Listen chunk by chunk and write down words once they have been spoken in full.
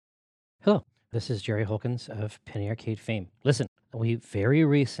This is Jerry Holkins of Penny Arcade fame. Listen, we very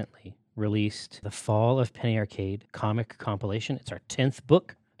recently released the Fall of Penny Arcade comic compilation. It's our 10th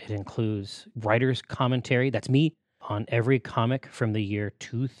book. It includes writer's commentary. That's me on every comic from the year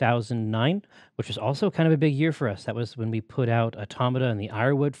 2009, which was also kind of a big year for us. That was when we put out Automata and the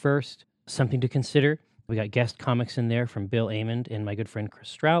Ironwood first. Something to consider. We got guest comics in there from Bill Amond and my good friend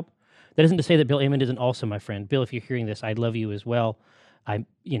Chris Straub. That isn't to say that Bill Amond isn't also my friend. Bill, if you're hearing this, I love you as well.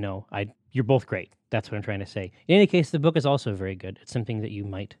 You're both great. That's what I'm trying to say. In any case, the book is also very good. It's something that you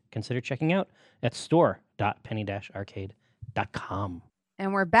might consider checking out at store.penny-arcade.com.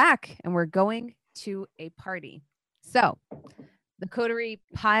 And we're back and we're going to a party. So the coterie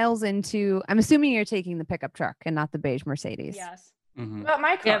piles into, I'm assuming you're taking the pickup truck and not the beige Mercedes. Yes. Mm-hmm. About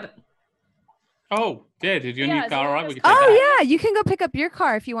my car. Yeah, Oh, yeah. Did your Yeah, new car so right? we We just- could take that. Oh, yeah. You can go pick up your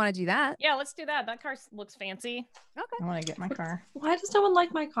car if you want to do that. yeah, let's do that. That car looks fancy. I want to get my car Why does no one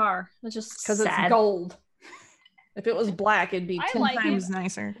like my car? It's just because it's sad. gold. If it was black, it'd be I 10 like times it.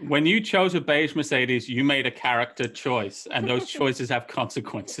 nicer. When you chose a beige Mercedes, you made a character choice, and those choices have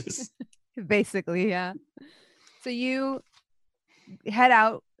consequences. Basically, yeah. So you head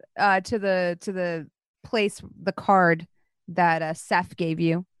out to the place, the card that Seth gave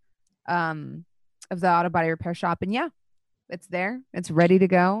you of the auto body repair shop, and yeah, it's there. It's ready to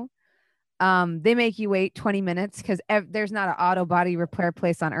go. They make you wait 20 minutes because there's not an auto body repair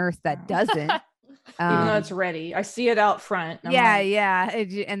place on earth that doesn't. Even though it's ready. I see it out front. and I'm Yeah, like,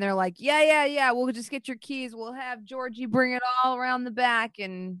 yeah. And they're like, yeah. We'll just get your keys. We'll have Georgie bring it all around the back.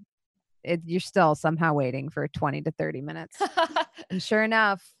 And you're still somehow waiting for 20 to 30 minutes. And sure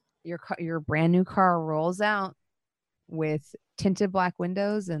enough, your brand new car rolls out with tinted black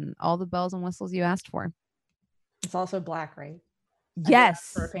windows and all the bells and whistles you asked for. It's also black, right?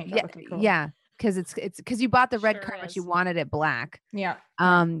 Yes. for a paint job. Yeah. Okay, cool. Yeah. Because it's because you bought the red Sure car, but is. you wanted it black. Yeah.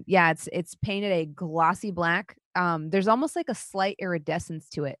 Yeah, it's painted a glossy black. There's almost like a slight iridescence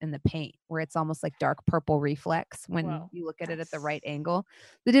to it in the paint where it's almost like dark purple reflex when Wow. you look at it at the Nice. right angle.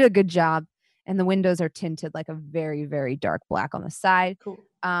 They did a good job, and the windows are tinted like a very, very dark black on the side. Cool.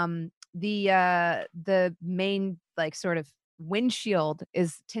 The main like sort of windshield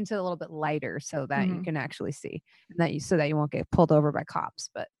is tinted a little bit lighter so that you Mhm. can actually see and that you won't get pulled over by cops,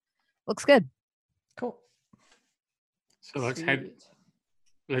 but looks good. Cool. So let's head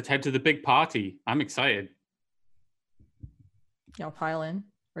Sweet. to the big party. I'm excited. Y'all pile in?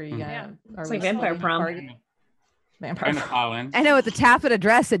 Or are you Mhm. gonna? Yeah. Are It's we like Vampire slowing the Prom. party? Vampire Kind of prom. pile in. I know with the taffeta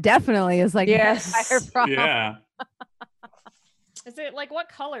dress, it definitely is like Yes. Vampire Prom. Yeah. Is it like what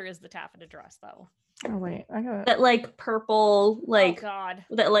color is the taffeta dress though? Oh wait, I got. That like purple, Oh like God.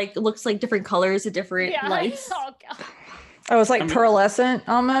 that like looks like different colors at different Yeah. lights. Oh God. Oh, it's like I mean- pearlescent That's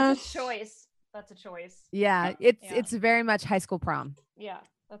almost. a choice. That's a choice. Yeah, Yeah. it's very much high school prom. Yeah.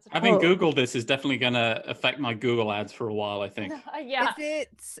 That's a choice. Having Oh. Googled this is definitely going to affect my Google ads for a while, I think. Yeah. Is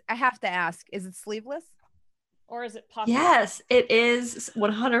it? I have to ask. Is it sleeveless? Or is it puffy? Yes, it is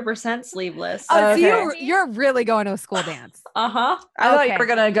 100% sleeveless. Oh, Okay. so you're really going to a school dance. Uh-huh. I thought you Okay. were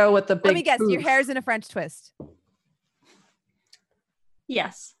gonna go with the big. Let me guess. Your poof. hair's in a French twist.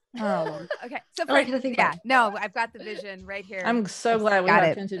 Yes. Oh, Okay. So I like French, to think yeah. about it. No, I've got the vision right here. I'm so I've glad we got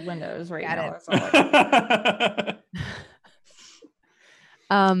have it. tinted windows right Got now. it. That's all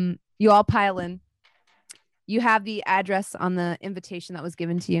I You all pile in. You have the address on the invitation that was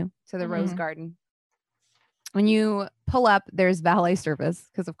given to you to the Rose Mhm. Garden. When you pull up, there's valet service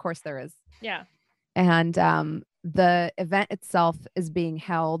because, of course, there is. Yeah. And the event itself is being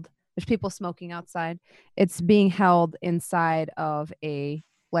held. There's people smoking outside. It's being held inside of a,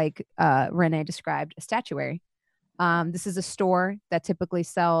 like Renee described, a statuary. This is a store that typically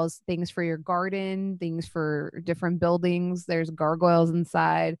sells things for your garden, things for different buildings. There's gargoyles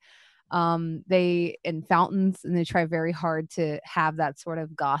inside. And fountains, and they try very hard to have that sort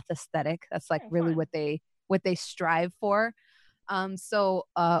of goth aesthetic. That's like Oh, really fun. what they strive for. So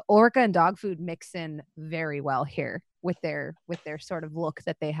Ulrika and dog food mix in very well here with their sort of look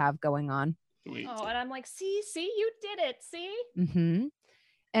that they have going on. Sweet. Oh, and I'm like, see, you did it. See? Mm-hmm.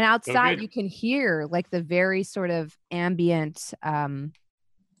 And outside good. you can hear like the very sort of ambient. The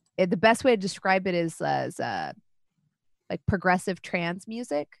best way to describe it is as like progressive trance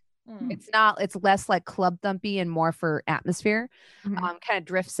music. Mm. It's less like club thumpy and more for atmosphere. Mhm. Kind of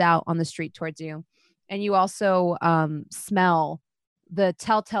drifts out on the street towards you. And you also smell the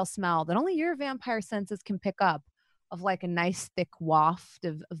telltale smell that only your vampire senses can pick up of like a nice thick waft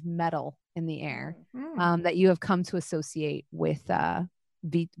of metal in the air Mm. that you have come to associate with vite,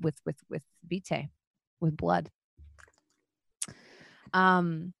 with blood.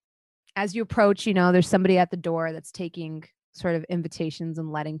 As you approach, there's somebody at the door that's taking sort of invitations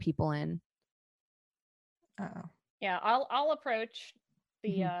and letting people in. Oh. Yeah, I'll approach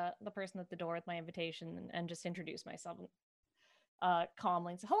the person at the door with my invitation and just introduce myself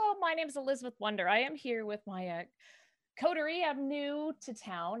calmly and say, "Hello, my name is Elizabeth Wonder. I am here with my coterie. I'm new to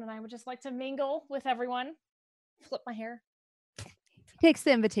town, and I would just like to mingle with everyone." Flip my hair. He takes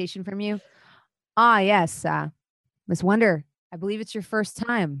the invitation from you. Ah, yes, Miss Wonder. I believe it's your first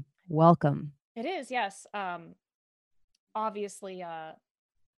time. Welcome. It is, yes. Obviously, I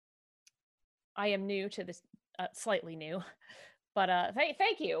am new to this, slightly new, but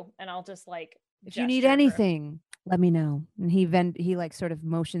thank you. And I'll just like If you need gesture for- anything, let me know. And he like sort of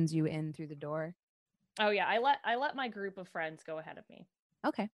motions you in through the door. Oh yeah, I let my group of friends go ahead of me.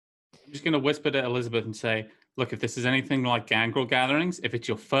 Okay. I'm just going to whisper to Elizabeth and say, look, if this is anything like Gangrel gatherings, if it's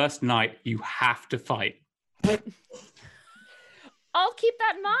your first night, you have to fight. I'll keep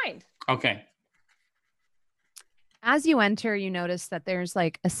that in mind. Okay. As you enter, you notice that there's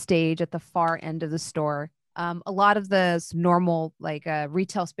like a stage at the far end of the store. A lot of the normal like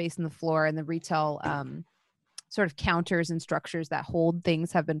retail space in the floor and the retail sort of counters and structures that hold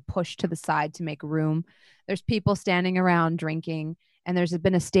things have been pushed to the side to make room. There's people standing around drinking, and there's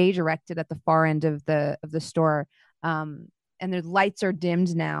been a stage erected at the far end of the store. And the lights are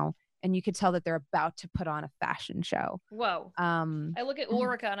dimmed now, and you could tell that they're about to put on a fashion show. Whoa. I look at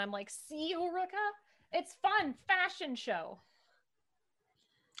Ulrika and I'm like, "See, Ulrika? It's fun. Fashion show."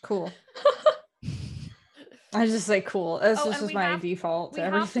 Cool. I just say cool. This Oh, is and just we my have- default We to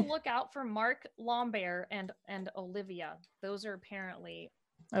have everything. to look out for Mark Lambert and Olivia. Those are apparently,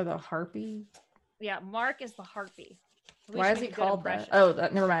 Oh, the harpy. yeah. Mark is the harpy. We Why should is he make a good called that? impression. Oh,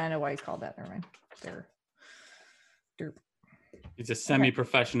 never mind. I know why he's called that. Never mind. There. Derp. It's a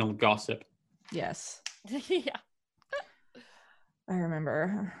semi-professional gossip. Yes, Yeah. I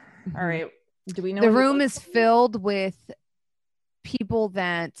remember. Mhm. All right. Do we know The what he room looks is like? filled with people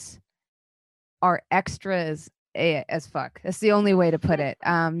that are extras as fuck. That's the only way to put it.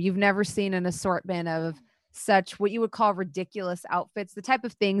 You've never seen an assortment of such what you would call ridiculous outfits, the type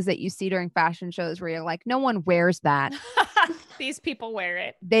of things that you see during fashion shows where you're like, no one wears that. These people wear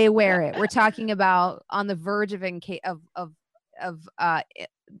it. They wear it. We're talking about on the verge of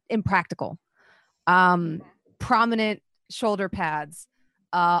impractical. Prominent shoulder pads,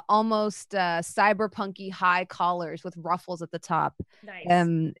 almost cyberpunky high collars with ruffles at the top.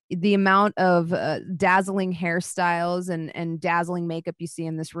 Nice. The amount of dazzling hairstyles and dazzling makeup you see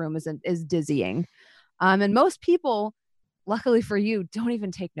in this room is dizzying. And most people, luckily for you, don't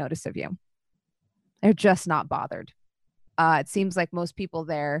even take notice of you. They're just not bothered. It seems like most people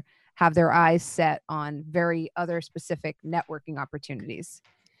there have their eyes set on very other specific networking opportunities.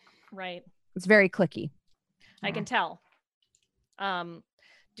 Right. It's very cliquey. I can tell.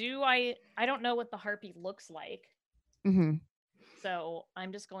 I don't know what the harpy looks like, Mm-hmm. so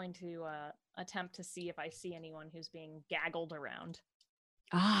I'm just going to attempt to see if I see anyone who's being gaggled around.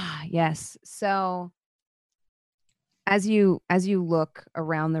 Ah, yes. So as you look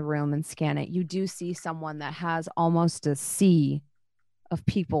around the room and scan it, you do see someone that has almost a sea of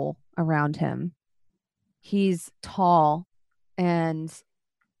people around him. He's tall and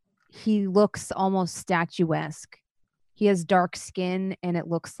he looks almost statuesque. He has dark skin and it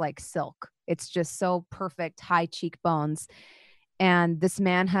looks like silk. It's just so perfect, high cheekbones. And this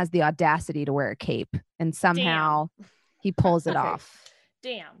man has the audacity to wear a cape, and somehow he pulls it Okay. off.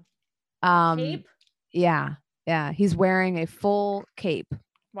 Damn. Cape? Cape? Yeah. He's wearing a full cape.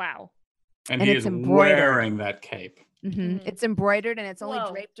 Wow. And And he it's is embroidered. wearing that cape. Mhm. It's embroidered and it's only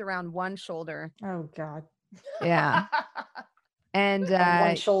Whoa. draped around one shoulder. Oh God. Yeah. And A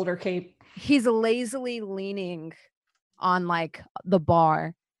one shoulder cape. he's lazily leaning on like the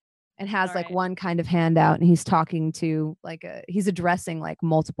bar and has All like right. one kind of hand out, and he's talking to he's addressing like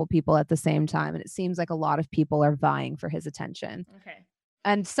multiple people at the same time, and it seems like a lot of people are vying for his attention. Okay.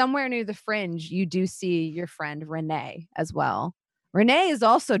 And somewhere near the fringe you do see your friend Renee as well. Renee is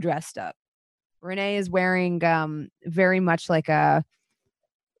also dressed up. Renee is wearing very much like a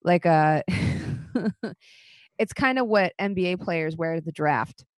it's kind of what NBA players wear to the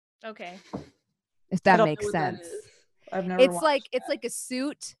draft, Okay. if I that don't know makes what that sense. is. I've never. It's watched like that. it's like a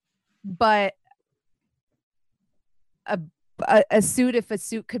suit, but a suit, if a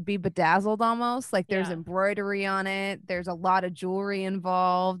suit could be bedazzled almost, like there's Yeah. embroidery on it, there's a lot of jewelry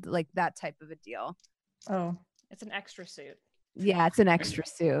involved, like that type of a deal. Oh. It's an extra suit. Yeah, it's an extra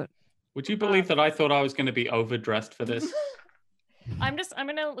suit. Would you believe that I thought I was going to be overdressed for this? I'm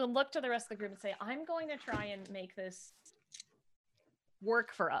gonna look to the rest of the group and say, I'm going to try and make this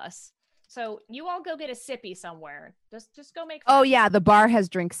work for us. So you all go get a sippy somewhere. Just go make Oh friends. yeah, the bar has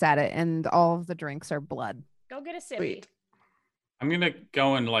drinks at it, and all of the drinks are blood. Go get a sippy. Sweet. I'm gonna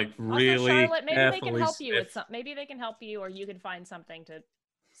go and like Also, really Charlotte, maybe they can carefully help you with sniff. some. Maybe they can help you, or you can find something to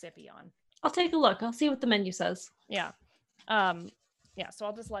sippy on. I'll take a look. I'll see what the menu says. Yeah. Yeah. So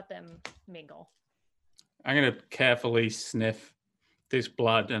I'll just let them mingle. I'm gonna carefully sniff this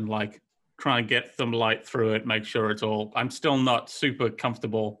blood and like try and get some light through it. Make sure it's all. I'm still not super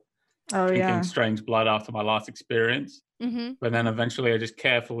comfortable Oh drinking yeah. strange blood after my last experience. Mm-hmm. But then eventually, I just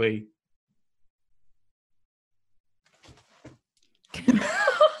carefully.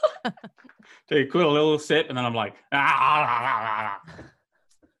 Take a quick little sip, and then I'm like,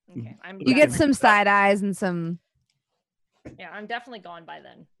 Okay. I'm You get definitely- some side eyes and some. Yeah, I'm definitely gone by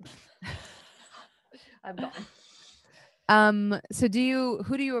then. I'm gone. So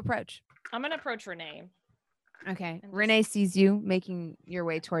who do you approach? I'm gonna approach Renee. Okay. And Renee sees you making your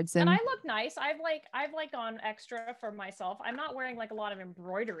way towards him. And I look nice. I've gone extra for myself. I'm not wearing like a lot of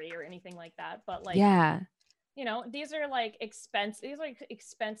embroidery or anything like that, but like yeah. you know, these are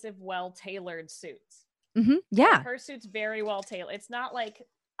expensive, well-tailored suits. Mm-hmm. Yeah. Her suit's very well tailored. It's not like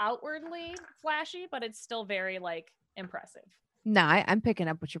outwardly flashy, but it's still very like impressive. No, I'm picking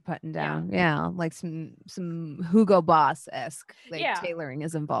up what you're putting down. Yeah, like some Hugo Boss-esque tailoring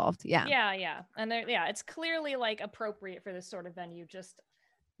is involved. Yeah. Yeah. And it's clearly like appropriate for this sort of venue, just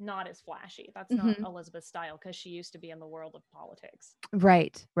not as flashy. That's not Elizabeth's style because she used to be in the world of politics.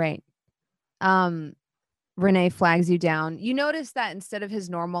 Right. Renee flags you down. You notice that instead of his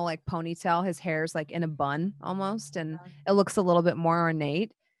normal like ponytail, his hair's like in a bun almost, and it looks a little bit more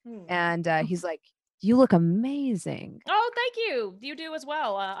ornate. And he's like, "You look amazing." Oh, thank you. You do as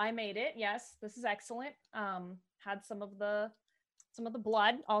well. I made it. Yes, this is excellent. Had some of the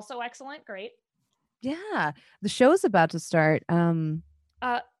blood. Also excellent. Great. Yeah, the show's about to start.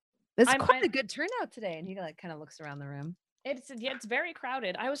 It's quite a good turnout today. And he like kind of looks around the room. It's very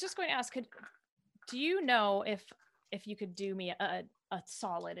crowded. I was just going to ask, do you know if you could do me a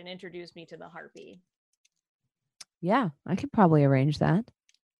solid and introduce me to the harpy? Yeah, I could probably arrange that.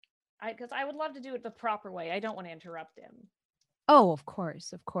 Because I would love to do it the proper way. I don't want to interrupt him. Oh, of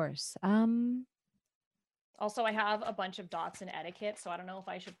course. Also, I have a bunch of dots in etiquette, so I don't know if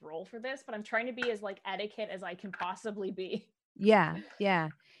I should roll for this, but I'm trying to be as like etiquette as I can possibly be. Yeah.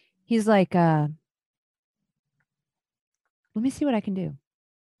 He's like, let me see what I can do.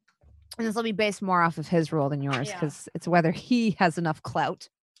 And this will be based more off of his role than yours, because it's whether he has enough clout.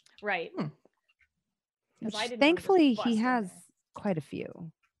 Right. Which, thankfully, he has quite a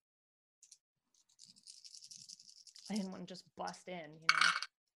few. I didn't want to just bust in,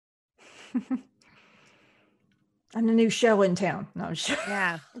 you know. And a new show in town. No, sure.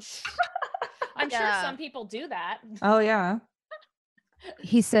 Yeah. I'm sure some people do that. Oh yeah.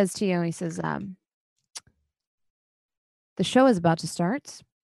 He says to you, the show is about to start.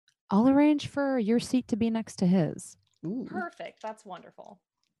 I'll arrange for your seat to be next to his. Ooh. Perfect. That's wonderful.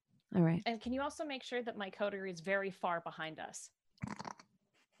 All right. And can you also make sure that my coterie is very far behind us?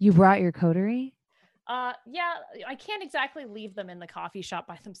 You brought your coterie? Yeah, I can't exactly leave them in the coffee shop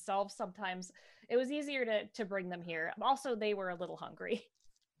by themselves sometimes. It was easier to bring them here. Also, they were a little hungry.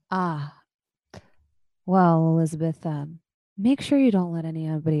 Ah. Well, Elizabeth, make sure you don't let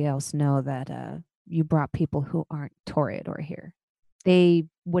anybody else know that you brought people who aren't Toreador here. They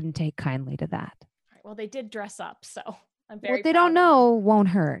wouldn't take kindly to that. Right, well, they did dress up, so I'm very What they don't know won't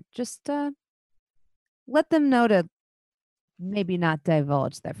hurt. Just let them know to maybe not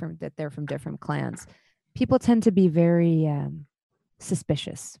divulge that they're from different clans. People tend to be very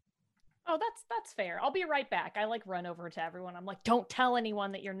suspicious. Oh, that's fair. I'll be right back. I like run over to everyone. I'm like, don't tell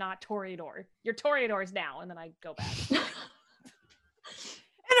anyone that you're not Toreador. You're Toreadors now, and then I go back. In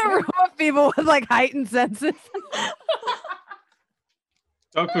a room of people with like heightened senses.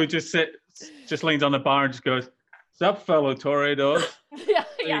 Doku just leans on the bar and just goes, "Sup, fellow Toreadors? Yeah.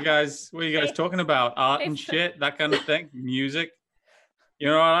 What are you guys talking about? Art and shit, that kind of thing, music. You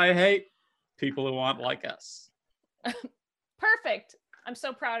know what I hate? People who aren't like us." Perfect. I'm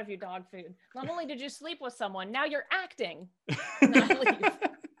so proud of you, dog food. Not only did you sleep with someone, now you're acting.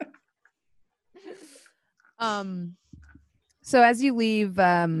 So as you leave,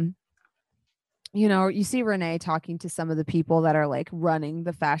 you see Renee talking to some of the people that are like running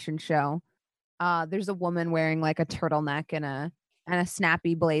the fashion show. There's a woman wearing like a turtleneck and a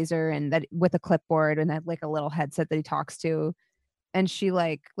snappy blazer and that with a clipboard and that like a little headset that he talks to. And she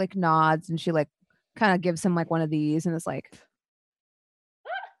like nods and she like kind of gives him like one of these and it's like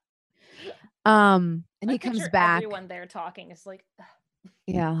and he comes back. Everyone there talking is like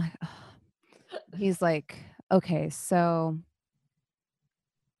yeah. He's like, okay, so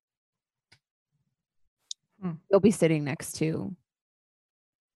you'll be sitting next to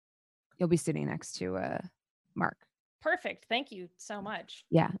Mark. Perfect. Thank you so much.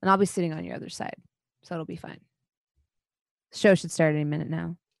 Yeah, and I'll be sitting on your other side, so it'll be fine. Show should start any minute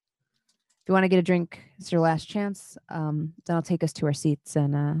now. If you want to get a drink, it's your last chance. Then I'll take us to our seats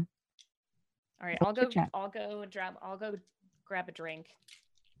and All right, we'll I'll go chit-chat. grab a drink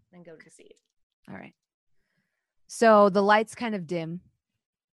and go to the seat. All right. So the lights kind of dim,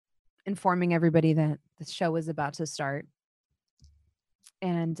 informing everybody that the show is about to start.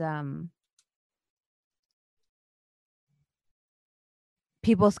 And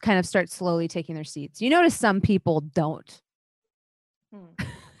people kind of start slowly taking their seats. You notice some people don't. Hmm.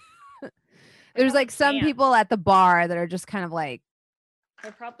 There's probably like some can't. people at the bar that are just kind of like,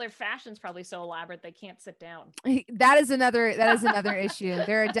 Their fashion's probably so elaborate they can't sit down. that is another issue.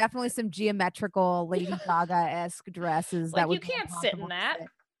 There are definitely some geometrical Lady Gaga-esque dresses that Like, you would be can't sit impossible in to that. sit.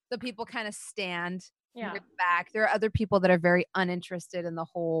 So people kind of stand near Yeah. the back. There are other people that are very uninterested in the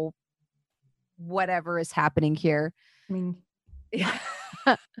whole whatever is happening here. I mean, Yeah.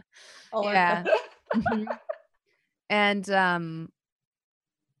 all our- Yeah. Mhm. And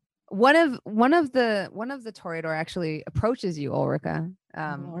one of the Toreador actually approaches you, Ulrika.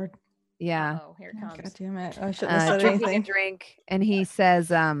 Oh, Lord. Yeah. Uh-oh, here it Oh, comes. God damn it. I shouldn't have said Drinking anything. a drink, and he says,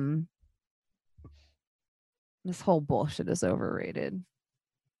 this whole bullshit is overrated.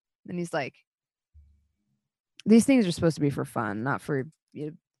 And he's like, these things are supposed to be for fun, not for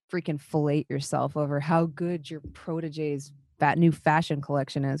you to freaking fillet yourself over how good your protege's new fashion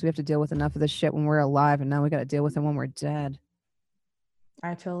collection is. We have to deal with enough of this shit when we're alive, and now we got to deal with it when we're dead.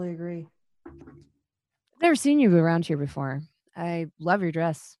 I totally agree. I've never seen you around here before. I love your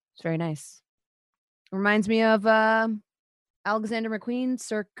dress. It's very nice. Reminds me of Alexander McQueen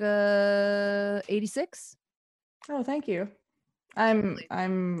circa 86. Oh, thank you. I'm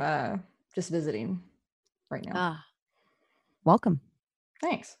just visiting right now. Ah, welcome.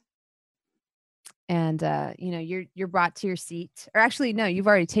 Thanks. And you're brought to your seat, or actually no, you've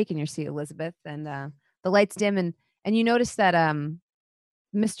already taken your seat, Elizabeth, and the lights dim, and you notice that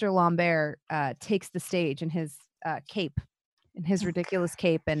Mr. Lambert takes the stage in his cape, in his ridiculous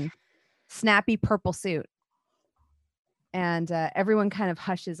cape and snappy purple suit, and everyone kind of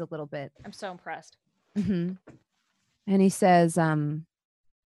hushes a little bit. I'm so impressed. Mm-hmm. And he says, I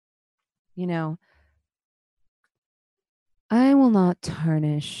will not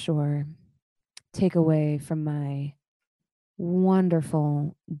tarnish or take away from my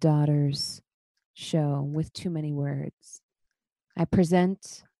wonderful daughter's show with too many words. I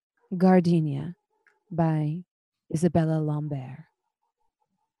present Gardenia by Isabella Lambert.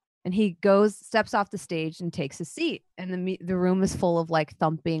 And he steps off the stage and takes a seat. And the room is full of like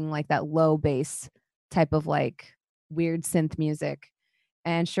thumping, like that low bass type of like weird synth music.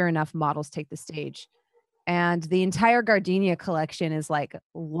 And sure enough, models take the stage. And the entire Gardenia collection is like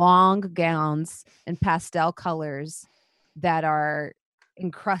long gowns and pastel colors that are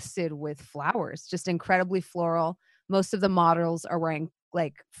encrusted with flowers, just incredibly floral. Most of the models are wearing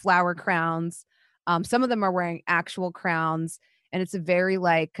like flower crowns. Some of them are wearing actual crowns. And it's a very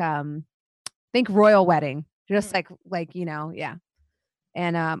like, think royal wedding, just yeah.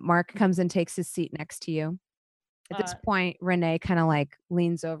 And Mark comes and takes his seat next to you. At this point, Renee kind of like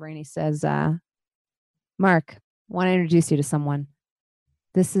leans over and he says, Mark, I want to introduce you to someone.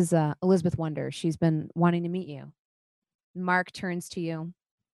 This is Elizabeth Wonder. She's been wanting to meet you. Mark turns to you.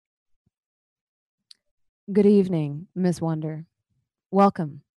 Good evening, Miss Wonder.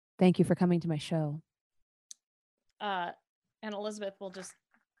 Welcome. Thank you for coming to my show. And Elizabeth will just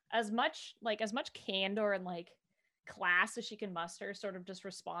as much candor and like class as she can muster, sort of just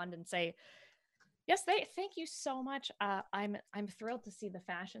respond and say, yes, thank you so much. I'm thrilled to see the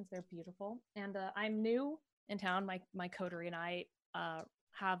fashions. They're beautiful. And I'm new in town. My coterie and I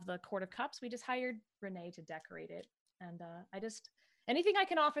have the Court of Cups. We just hired Renee to decorate it. And anything I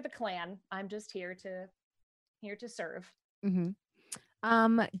can offer the clan, I'm just here to serve.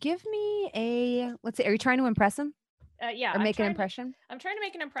 Mm-hmm. Give me let's see, are you trying to impress him? Yeah. Or make an impression? I'm trying to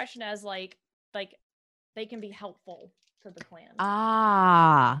make an impression as like they can be helpful to the clan.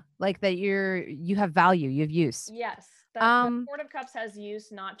 Like that you have value, you have use. Yes. The Court of Cups has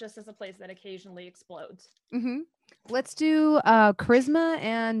use, not just as a place that occasionally explodes. Mm-hmm. Let's do charisma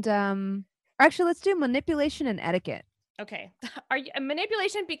and actually let's do manipulation and etiquette. Okay. Are you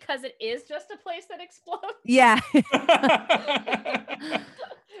manipulation because it is just a place that explodes? Yeah.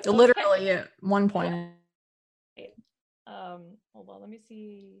 Literally at one point. Hold on, let me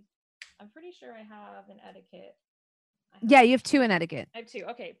see. I'm pretty sure I have an etiquette. Yeah, you have 2 in etiquette. I have 2.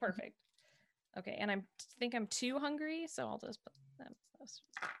 Okay, perfect. Okay, and I think I'm too hungry, so I'll just put them.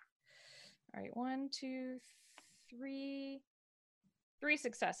 All right, 1, 2, 3. 3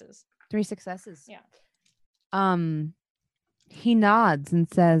 successes. 3 successes. Yeah. He nods and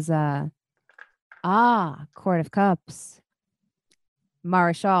says, Court of Cups.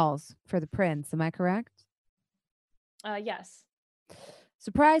 Marechals for the prince, am I correct? Yes.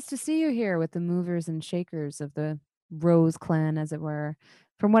 Surprised to see you here with the movers and shakers of the Rose clan, as it were.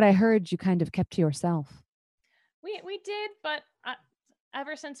 From what I heard, you kind of kept to yourself. We did, but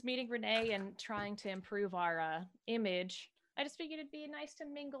ever since meeting Renee and trying to improve our image, I just figured it'd be nice to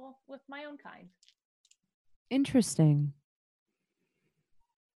mingle with my own kind. Interesting.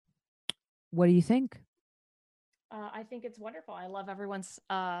 What do you think? I think it's wonderful. I love everyone's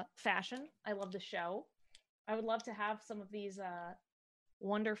fashion. I love the show. I would love to have some of these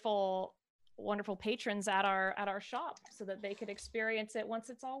wonderful patrons at our shop so that they could experience it once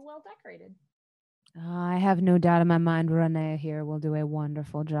it's all well decorated. I have no doubt in my mind Renee here will do a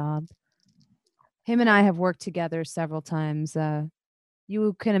wonderful job. Him and I have worked together several times.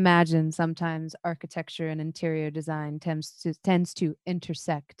 You can imagine sometimes architecture and interior design tends to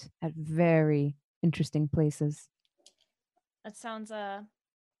intersect at very interesting places. That sounds I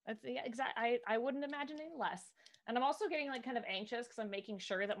wouldn't imagine any less. And I'm also getting like kind of anxious because I'm making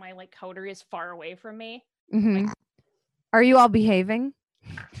sure that my like coterie is far away from me. Mm-hmm. Are you all behaving?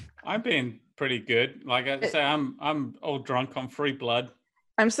 I'm being pretty good. Like I say, I'm all drunk on free blood.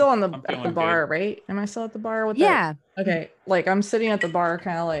 I'm still at the feeling bar, good. right? Am I still at the bar with Yeah. that? Okay. Like I'm sitting at the bar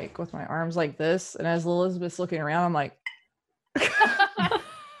kind of like with my arms like this. And as Elizabeth's looking around, I'm like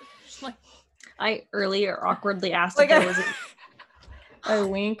I earlier awkwardly asked Like if there was I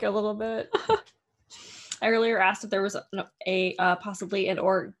wink a little bit. I earlier asked if there was a possibly an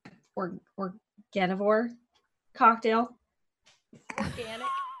organivore cocktail.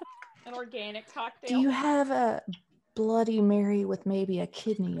 An organic cocktail. Do you have a Bloody Mary with maybe a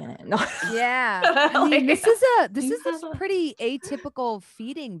kidney in it? No. Yeah. I mean, this is You this have a- pretty atypical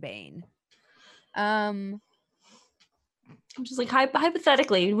feeding bane. I'm just like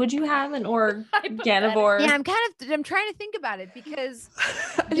hypothetically, would you have an organivore? Yeah, I'm trying to think about it because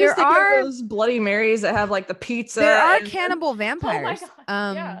I there just think are of those Bloody Marys that have like the pizza. there are and- cannibal vampires.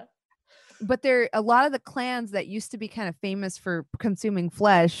 Yeah. But a lot of the clans that used to be kind of famous for consuming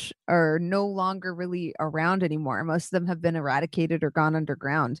flesh are no longer really around anymore. Most of them have been eradicated or gone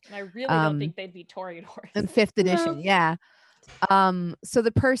underground. And I really don't think they'd be Toreadors. In 5th edition, No. yeah. So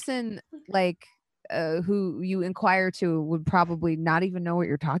the person like who you inquire to would probably not even know what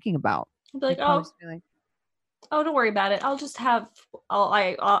you're talking about. I'd be like, They'd probably oh, just be like, don't worry about it. I'll just have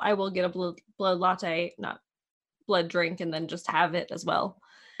I will get a blood latte, not blood drink, and then just have it as well.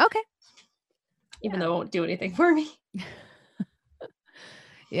 okay. Even though it won't do anything for me.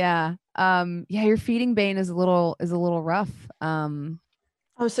 Yeah. Yeah, your feeding bane is a little rough.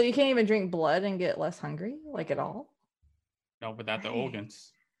 Oh, so you can't even drink blood and get less hungry, like at all? Not without the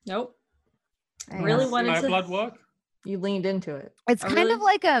organs. Nope. I Really guess. wanted Can I to blood work? You leaned into it. It's I kind really- of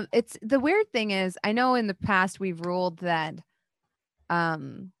like it's the weird thing is I know in the past we've ruled that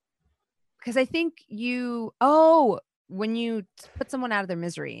because I think when you put someone out of their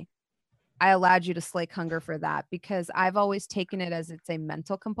misery, I allowed you to slake hunger for that because I've always taken it as it's a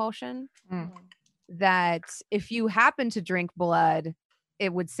mental compulsion that if you happen to drink blood,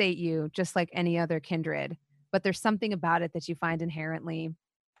 it would sate you just like any other kindred. But there's something about it that you find inherently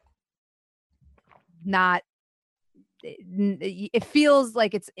not it feels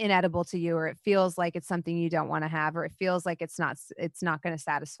like it's inedible to you, or it feels like it's something you don't want to have, or it feels like it's not going to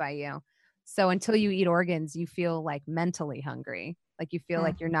satisfy you. So until you eat organs, you feel like mentally hungry, like you feel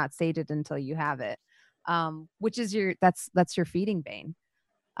like you're not sated until you have it, which is that's your feeding bane.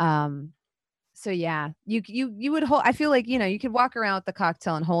 So yeah, you would hold. I feel like you could walk around with the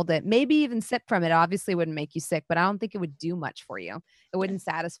cocktail and hold it, maybe even sip from it. Obviously, wouldn't make you sick, but I don't think it would do much for you. It wouldn't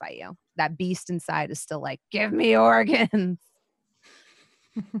satisfy you. That beast inside is still like, give me organs.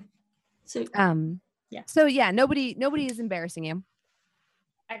 So Yeah. So yeah, nobody is embarrassing you.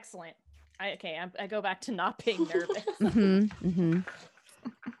 Excellent. I go back to not being nervous.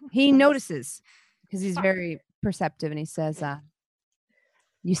 He notices because he's very perceptive, and he says,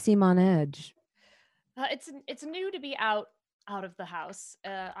 "You seem on edge." It's new to be out of the house.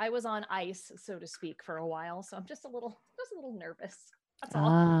 I was on ice, so to speak, for a while, so I'm just a little nervous. That's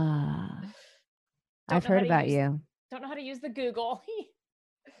all. I've heard about you. Don't know how to use the Google.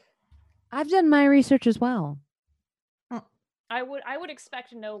 I've done my research as well. I would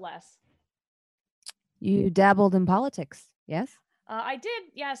expect no less. You dabbled in politics, yes? I did,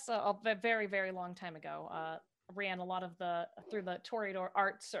 yes, a very, very long time ago. Ran a lot of through the Toreador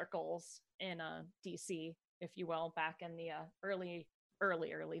art circles in DC, if you will, back in the early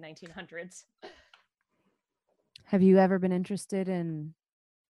 1900s. Have you ever been interested in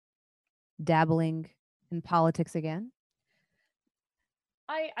dabbling in politics again?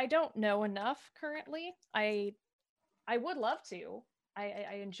 I don't know enough currently. I would love to.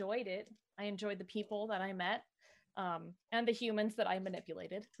 I enjoyed it. I enjoyed the people that I met, and the humans that I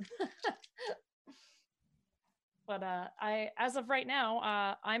manipulated. But as of right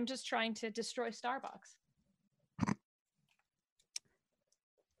now, I'm just trying to destroy Starbucks.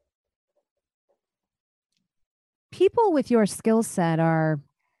 People with your skill set are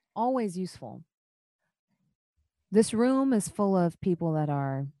always useful. This room is full of people that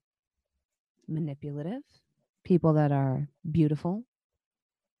are manipulative, people that are beautiful,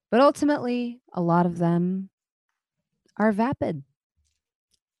 but ultimately, a lot of them are vapid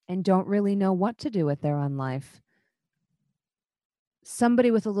and don't really know what to do with their own life.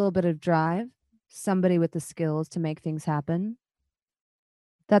 Somebody with a little bit of drive, somebody with the skills to make things happen,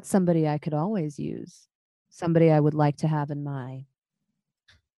 that's somebody I could always use. Somebody I would like to have in my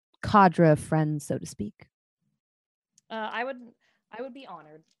cadre of friends, so to speak. I would be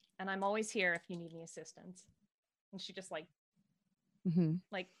honored, and I'm always here if you need any assistance. And she just like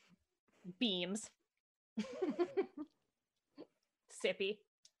beams. Sippy.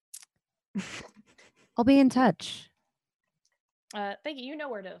 I'll be in touch. Thank you. You know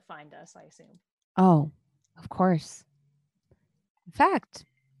where to find us, I assume. Oh, of course. In fact,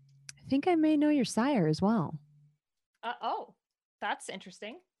 I think I may know your sire as well. Oh, that's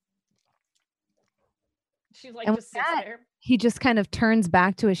interesting. She like And just with sits that, there. he just kind of turns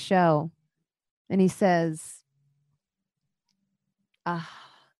back to his show and he says,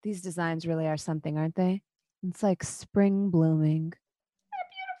 these designs really are something, aren't they? It's like spring blooming. They're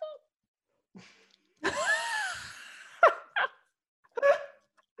beautiful.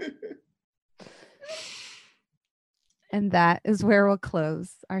 And that is where we'll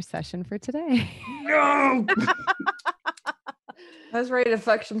close our session for today. No. I was ready to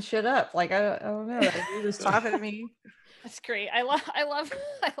fuck some shit up. Like I don't know. That dude was talking to me. That's great. I love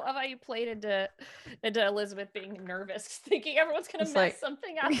how you played into Elizabeth being nervous, thinking everyone's gonna It's mess like-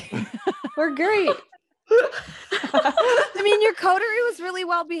 something up. We're great. I mean, your coterie was really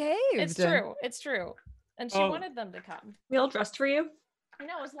well behaved. It's true. It's true. And she Oh. wanted them to come. We all dressed for you. I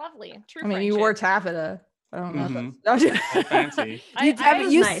know, it was lovely. True I mean, you wore friendship. taffeta. I don't know. Mhm. If All that's... fancy.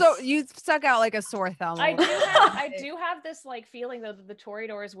 You stuck out like a sore thumb. I do have this like feeling though that the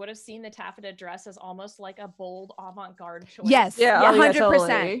Toreadors would have seen the taffeta dress as almost like a bold avant-garde choice. Yes, Yeah, 100%,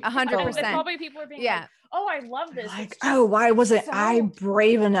 totally. 100%. And probably people are being like, "Oh, I love this." Like, It's oh, why wasn't so- I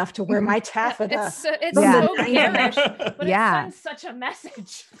brave enough to wear my taffeta? It's so Yeah. garish, but Yeah. it sends such a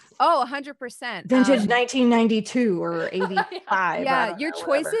message. Oh, 100%. Vintage 1992 or 85. I Yeah, don't your know,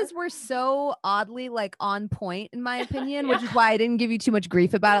 whatever. choices were so oddly like on point in my opinion, which is why I didn't give you too much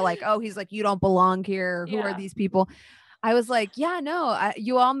grief about it. Like, oh, he's like, you don't belong here. Who are Yeah. these people? I was like, yeah, no,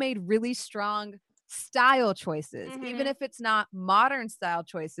 you all made really strong style choices. Even if it's not modern style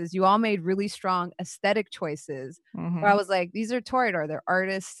choices, you all made really strong aesthetic choices. Where I was like, these are Toreador, they're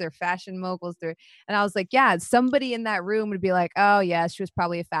artists, they're fashion moguls, and I was like, yeah, somebody in that room would be like, oh yeah, she was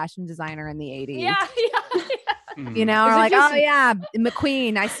probably a fashion designer in the 80s. Yeah. You know, or Is it like, just- oh yeah,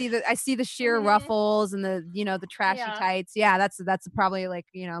 McQueen. I see the sheer ruffles and the the trashy Yeah. tights. Yeah, that's probably like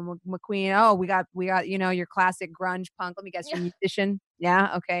McQueen. Oh, we got your classic grunge punk. Let me guess, you're a musician.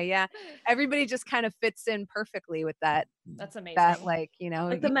 Yeah, okay, yeah. Everybody just kind of fits in perfectly with that. That's amazing. That like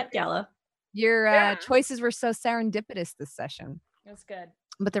Like the Met Gala. your choices were so serendipitous this session. That's good.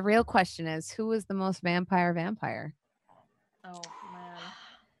 But the real question is, who was the most vampire? Oh man.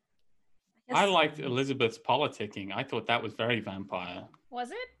 I liked Elizabeth's politicking. I thought that was very vampire.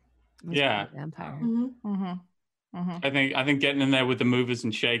 Was it? Most Yeah. vampire. I think getting in there with the movers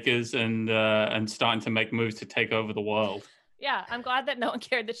and shakers and starting to make moves to take over the world. Yeah, I'm glad that no one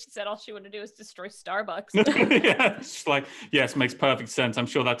cared that she said all she wanted to do is destroy Starbucks. Yeah, it's like, yes, makes perfect sense. I'm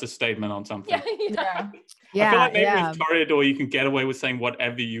sure that's a statement on something. Yeah. Yeah, I feel like maybe yeah. with Toreador, you can get away with saying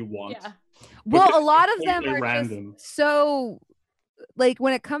whatever you want. Yeah. Well, a lot of them completely are random. just so like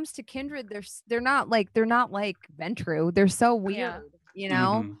when it comes to Kindred, they're not like Ventru. They're so weird, Yeah. you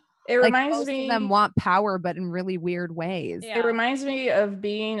know. Mhm. It Like reminds most me. of them want power, but in really weird ways. Yeah. It reminds me of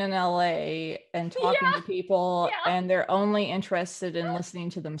being in LA and talking to people, Yeah. and they're only interested in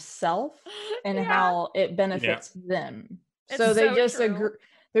listening to themselves and Yeah. how it benefits them. It's So they so just true. agree.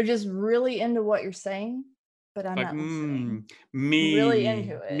 They're just really into what you're saying, but I'm Like, not listening. me. Really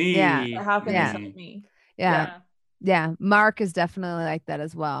into it. Me. Yeah. So how can Yeah. this help me? Yeah. Yeah. Mark is definitely like that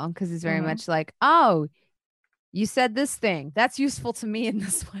as well. Because he's very Mhm. much like, oh, you said this thing. That's useful to me in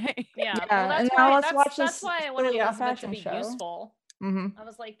this way. Yeah. Yeah, Well, that's and now why let's watch that's this why I wanted silly Elizabeth to fashion be show. useful. Mm-hmm. I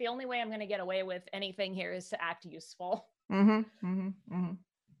was like, the only way I'm gonna get away with anything here is to act useful. Mm-hmm. Mm-hmm. Mm-hmm.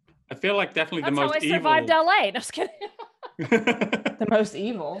 I feel like definitely That's the how most I survived evil. LA. No, just kidding. The most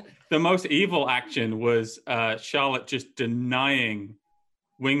evil. The most evil action was Charlotte just denying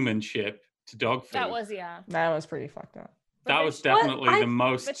wingmanship to dog food. That was, yeah. That was pretty fucked up. But That then was she- definitely I- the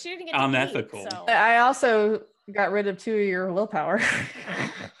most But she didn't get to unethical. eat, so. I also got rid of 2 of your willpower.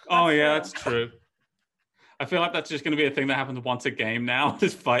 Oh That's yeah, true. that's true. I feel like that's just going to be a thing that happens once a game now,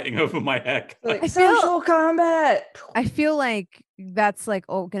 just fighting over my head. Like I feel- social combat. I feel like that's like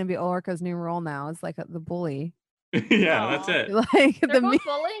going to be Ulrika's new role now. Is like the bully. Yeah, that's Aw. it. Like They're the me- both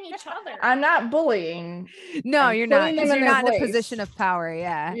bullying each other. I'm not bullying. no, I'm you're not. putting them 'Cause in you're their not in a place. position of power.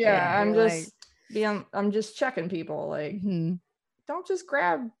 Yeah. Yeah, I'm you're just I'm just checking people. Like, like, mhm. don't just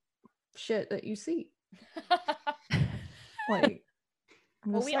grab shit that you see. Like,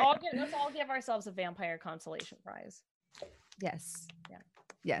 I'm Well, just let's all give ourselves a vampire consolation prize. Yes. Yeah.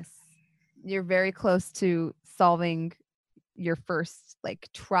 Yes. You're very close to solving your first like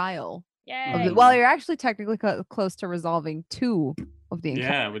trial. Yay. Well, you're actually technically close to resolving 2 of the encounters.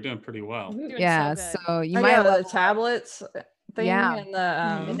 Yeah, we're doing pretty well. Doing Yeah. so good. So you Oh, might yeah, have the leveled up. tablets thing Yeah. and the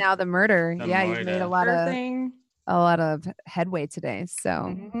And now the murder. The Yeah, you've made murder. a lot of thing. headway today. So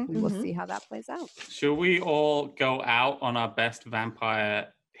Mhm, we will mhm. see how that plays out. Should we all go out on our best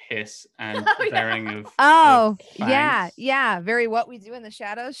vampire hiss and Oh, yeah. bearing of Oh, of yeah, fangs? yeah. Very what we do in the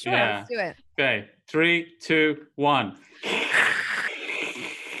shadows. Sure, let's do it. Okay, 3, 2, 1.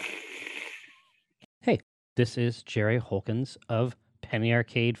 This is Jerry Holkins of Penny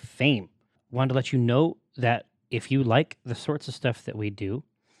Arcade fame. Wanted to let you know that if you like the sorts of stuff that we do,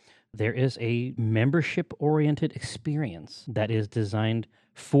 there is a membership-oriented experience that is designed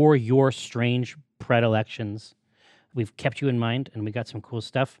for your strange predilections. We've kept you in mind, and we got some cool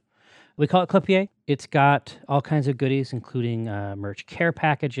stuff. We call it Club PA. It's got all kinds of goodies, including merch care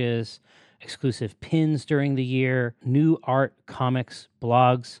packages, exclusive pins during the year, new art, comics,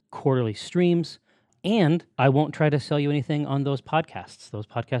 blogs, quarterly streams, and I won't try to sell you anything on those podcasts. Those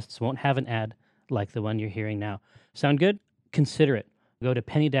podcasts won't have an ad like the one you're hearing now. Sound good? Consider it. Go to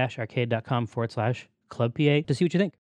penny-arcade.com/clubpa to see what you think.